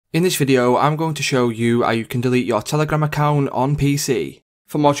In this video, I'm going to show you how you can delete your Telegram account on PC.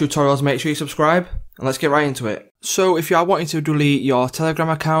 For more tutorials, make sure you subscribe, and let's get right into it. So if you are wanting to delete your Telegram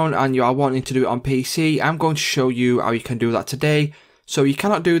account and you are wanting to do it on PC, I'm going to show you how you can do that today. So you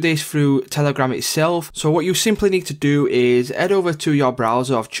cannot do this through Telegram itself. So what you simply need to do is head over to your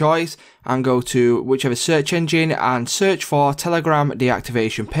browser of choice and go to whichever search engine and search for Telegram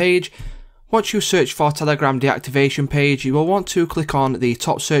deactivation page. Once you search for Telegram deactivation page, you will want to click on the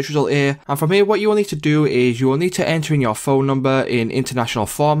top search result here, and from here what you will need to do is you will need to enter in your phone number in international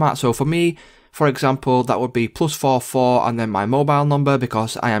format. So for me, for example, that would be +44 and then my mobile number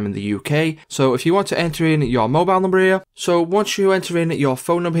because I am in the UK. So if you want to enter in your mobile number here, so once you enter in your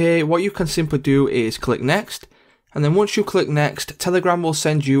phone number here, what you can simply do is click next. And then once you click next, Telegram will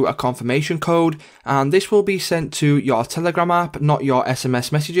send you a confirmation code, and this will be sent to your Telegram app, not your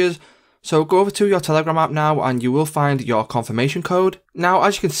SMS messages. So go over to your Telegram app now and you will find your confirmation code. Now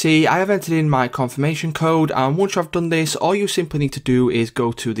as you can see, I have entered in my confirmation code, and once you have done this, all you simply need to do is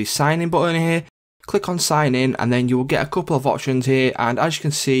go to the sign in button here, click on sign in, and then you will get a couple of options here, and as you can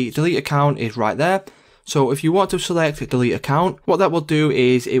see, delete account is right there. So if you want to select delete account, what that will do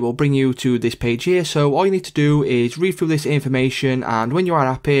is it will bring you to this page here. So all you need to do is read through this information, and when you are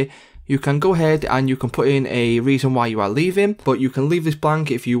happy, you can go ahead and you can put in a reason why you are leaving, but you can leave this blank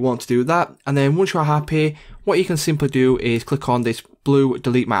if you want to do that. And then once you are happy, what you can simply do is click on this blue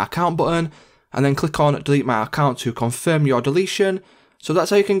delete my account button, and then click on delete my account to confirm your deletion. So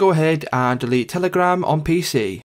that's how you can go ahead and delete Telegram on PC.